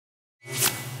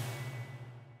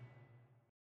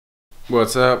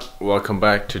What's up? Welcome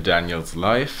back to Daniel's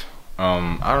Life.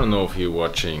 I don't know if you're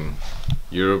watching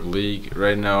Europe League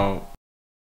right now,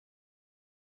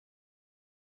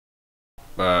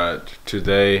 but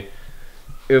today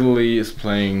Italy is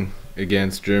playing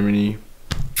against Germany.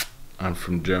 I'm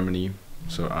from Germany,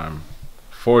 so I'm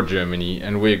for Germany,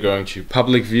 and we're going to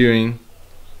public viewing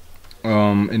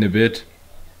in a bit.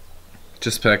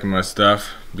 Just packing my stuff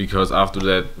because after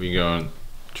that we're going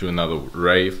to another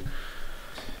rave.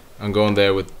 I'm going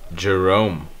there with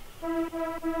Jerome.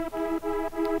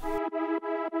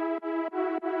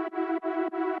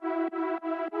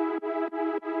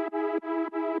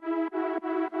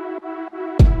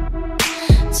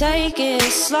 Take it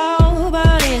slow,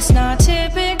 but it's not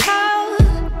typical.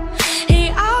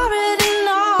 He already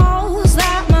knows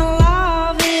that my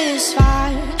love is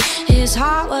fire. His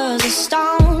heart was a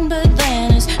stone, but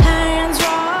then his hands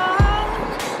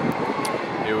rock.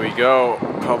 Here we go.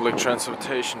 Public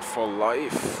transportation for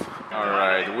life.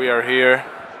 Alright, we are here.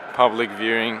 Public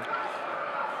viewing.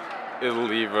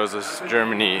 Italy versus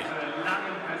Germany.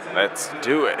 Let's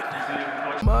do it.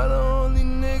 Am I the only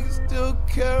nigga still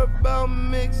care about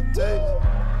mixtapes?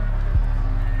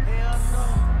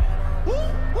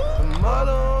 Am I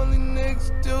the only nigga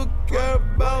still care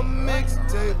about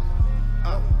mixtapes?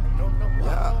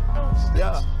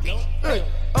 Yeah. Hey,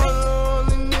 I'm the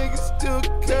only nigga still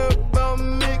care about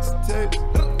mixtapes.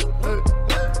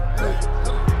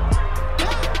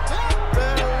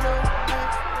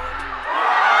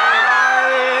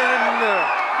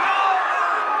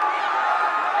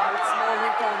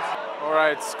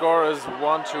 Alright, score is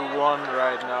 1-1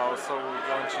 right now, so we're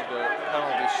going to the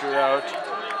penalty shootout.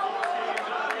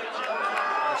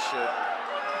 Oh shit.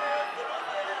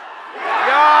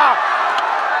 Ja!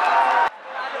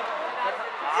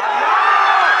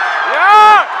 Ja!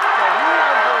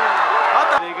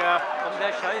 Digga, komm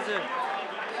der Scheiße.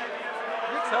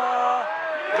 Wichser!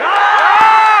 Ja!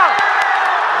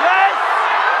 Yes!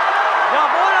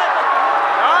 Jawohl, Alter!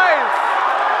 Nice!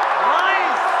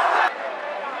 Nice!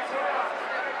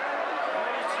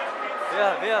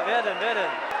 Wer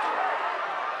denn?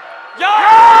 Ja!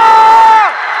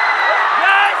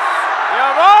 Yes!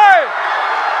 Jawohl!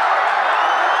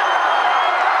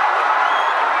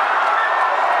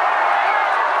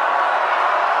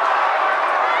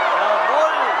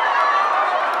 Jawohl!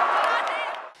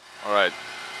 Alright.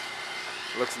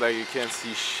 Looks like you can't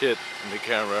see shit in the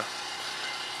camera.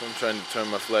 So I'm trying to turn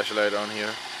my flashlight on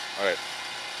here. Alright.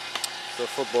 So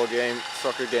football game,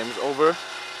 soccer game is over.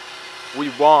 We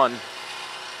won.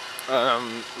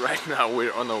 Right now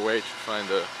we're on our way to find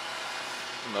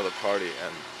another party,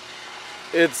 and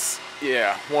it's,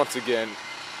 yeah, once again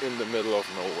in the middle of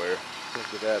nowhere.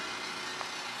 Look at that.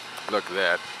 Look at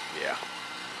that. Yeah.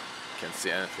 Can't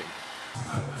see anything.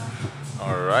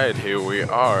 Alright, here we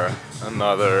are.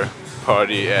 Another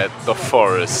party at the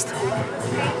forest.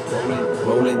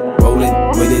 Rolling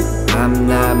with it, I'm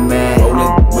not mad.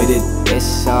 Rolling with it,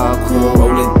 it's all cool.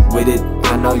 Rolling with it,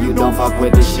 I know you don't fuck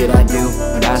with the shit I do,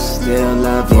 but I still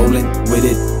love you. Rolling with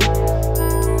it,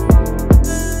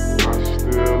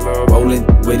 rolling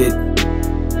with it,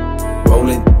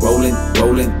 rolling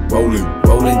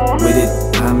with it,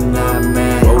 I'm not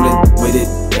mad. Rolling with it,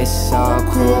 it's all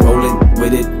cool. Rolling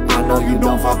with it, I know you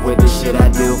don't fuck with the shit I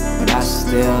do, but I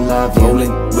still love you.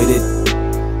 Rolling with it,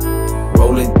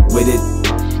 rolling with it,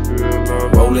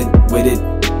 rolling with it,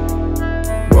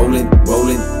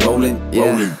 rolling,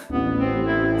 yeah.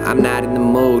 I'm not in the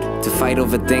mood to fight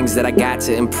over things that I got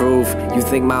to improve. You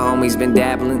think my homie's been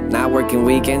dabbling, not working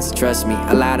weekends? Trust me,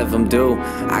 a lot of them do.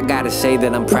 I gotta say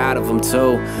that I'm proud of them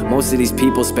too. Most of these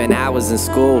people spend hours in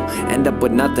school, end up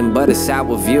with nothing but a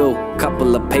sour view.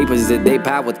 Couple of papers that they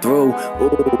power through.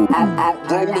 Ooh.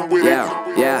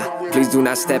 Yeah, please do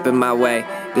not step in my way.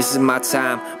 This is my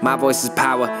time, my voice is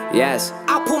power, yes.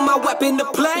 I'll put my weapon to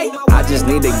play. I just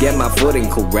need to get my footing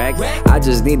correct. I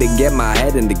just need to get my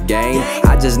head in the game.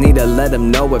 I just need to let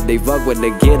them know if they fuck with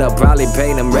the kid, I'll probably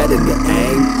paint them ready to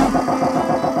aim.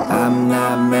 I'm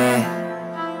not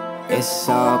mad, it's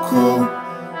all cool.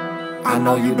 I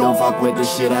know you don't fuck with the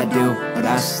shit I do, but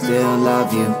I still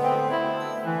love you.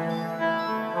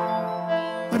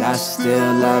 But I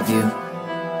still love you.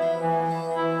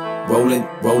 Rolling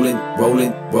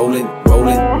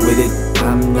with it,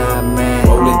 I'm not mad.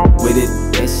 Rolling with it,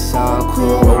 it's all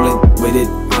cool. Rolling with it,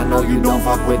 I know you don't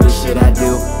fuck with the shit I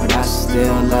do, but I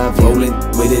still love you. Rolling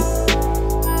with it,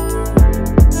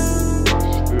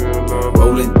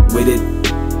 rolling with it,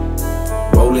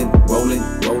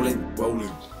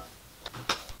 rolling.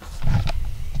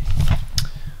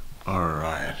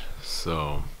 Alright,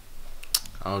 so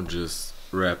I'll just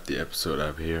wrap the episode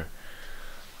up here.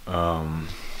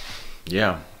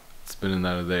 yeah, it's been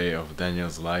another day of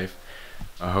Daniel's life.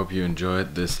 I hope you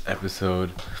enjoyed this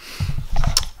episode.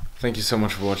 Thank you so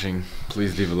much for watching.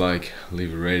 Please leave a like,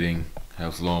 leave a rating.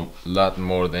 Helps a lot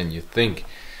more than you think.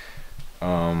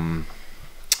 Yeah,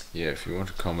 if you want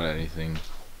to comment anything,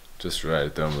 just write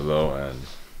it down below, and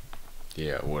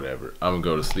yeah, whatever. I'm gonna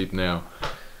go to sleep now.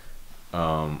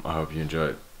 I hope you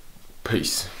enjoyed.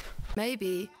 Peace.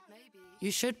 Maybe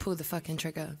you should pull the fucking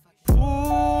trigger.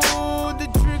 Pull the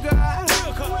trigger.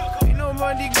 Ain't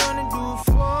nobody gonna do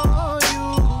for you.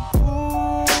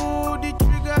 Pull the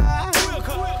trigger.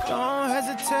 Don't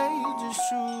hesitate, just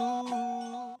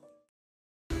shoot.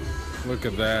 Look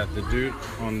at that, the dude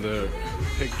on the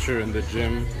picture in the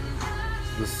gym,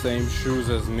 the same shoes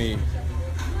as me.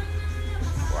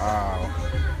 Wow.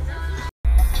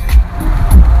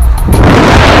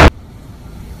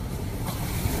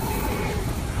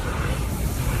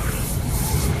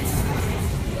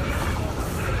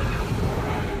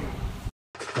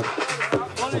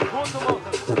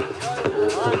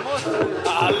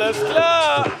 Alles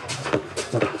klar!